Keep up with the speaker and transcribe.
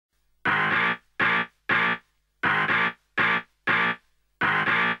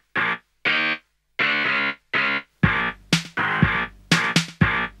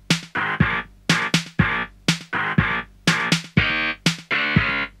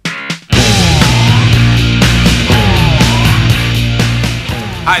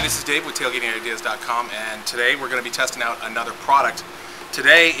Hi, this is Dave with tailgatingideas.com, and today we're going to be testing out another product.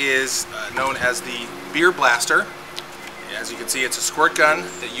 Today is known as the Beer Blaster. As you can see, it's a squirt gun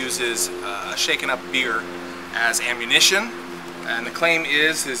that uses shaken up beer as ammunition. And the claim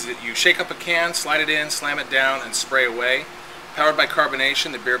is that you shake up a can, slide it in, slam it down, and spray away. Powered by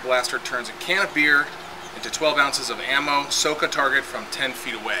carbonation, the Beer Blaster turns a can of beer into 12 ounces of ammo, soak a target from 10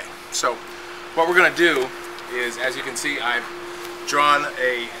 feet away. So what we're going to do is, as you can see, I've drawn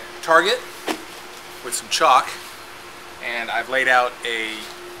a target with some chalk, and I've laid out a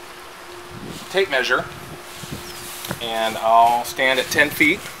tape measure, and I'll stand at 10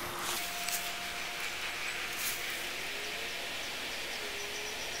 feet.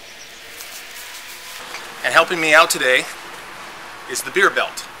 And helping me out today is the beer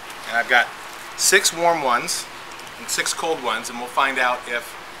belt, and I've got 6 warm ones and 6 cold ones, and we'll find out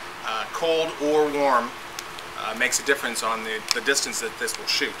if cold or warm makes a difference on the distance that this will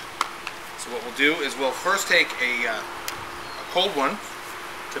shoot. So what we'll do is we'll first take a cold one.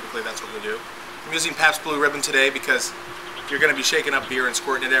 Typically that's what we'll do. I'm using Pabst Blue Ribbon today because if you're going to be shaking up beer and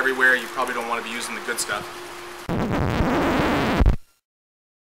squirting it everywhere, you probably don't want to be using the good stuff.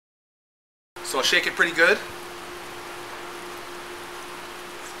 So I'll shake it pretty good.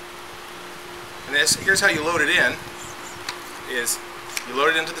 And here's how you load it in, is you load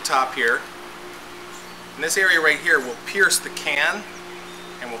it into the top here. And this area right here will pierce the can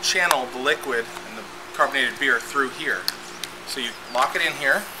and will channel the liquid and the carbonated beer through here. So you lock it in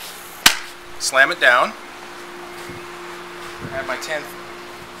here, slam it down. I have my 10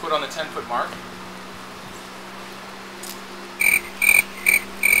 foot on the 10-foot mark.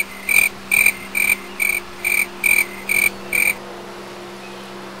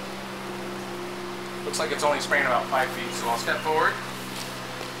 Looks like it's only spraying about 5 feet, so I'll step forward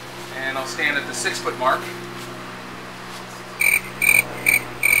and I'll stand at the 6-foot mark.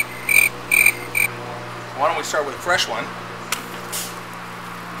 Why don't we start with a fresh one?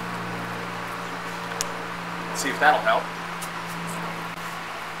 See if that'll help.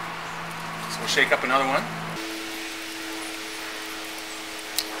 So we'll shake up another one.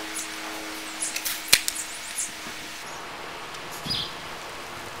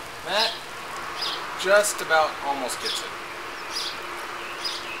 That just about almost gets it.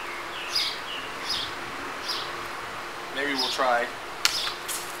 Maybe we'll try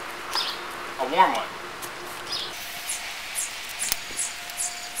a warm one.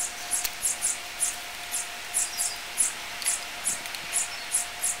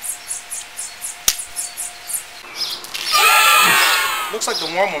 Looks like the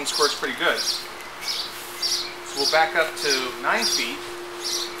warm one squirts pretty good. So we'll back up to 9 feet.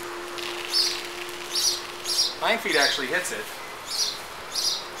 9 feet actually hits it.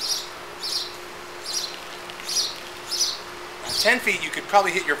 At 10 feet you could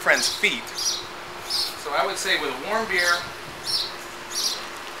probably hit your friend's feet. So I would say with a warm beer,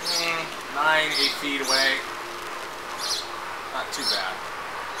 9, 8 feet away, not too bad.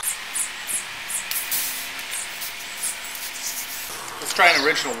 Let's try an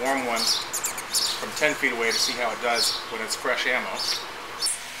original warm one from 10 feet away to see how it does when it's fresh ammo.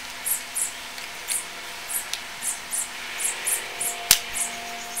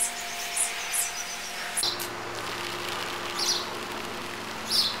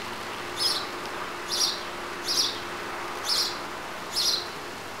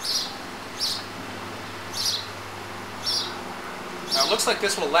 Now it looks like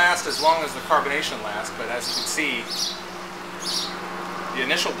this will last as long as the carbonation lasts, but as you can see, the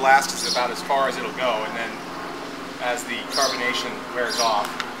initial blast is about as far as it'll go, and then as the carbonation wears off,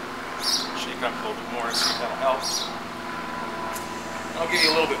 shake it up a little bit more and see if that'll help. I'll give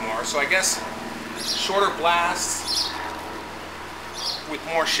you a little bit more. So I guess shorter blasts with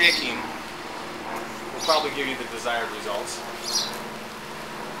more shaking will probably give you the desired results.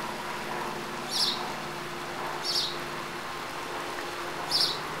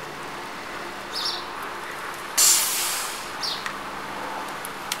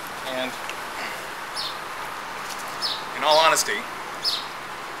 And in all honesty,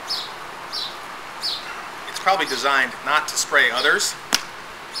 it's probably designed not to spray others,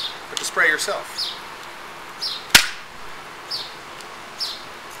 but to spray yourself.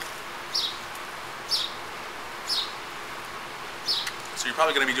 So you're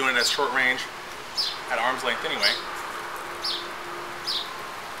probably going to be doing it at short range, at arm's length anyway.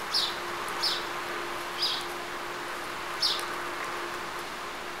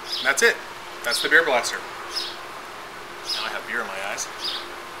 And that's it. That's the Beer Blaster. Now I have beer in my eyes.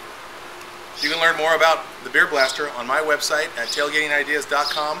 You can learn more about the Beer Blaster on my website at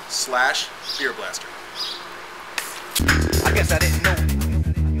tailgatingideas.com/beerblaster. I guess I didn't know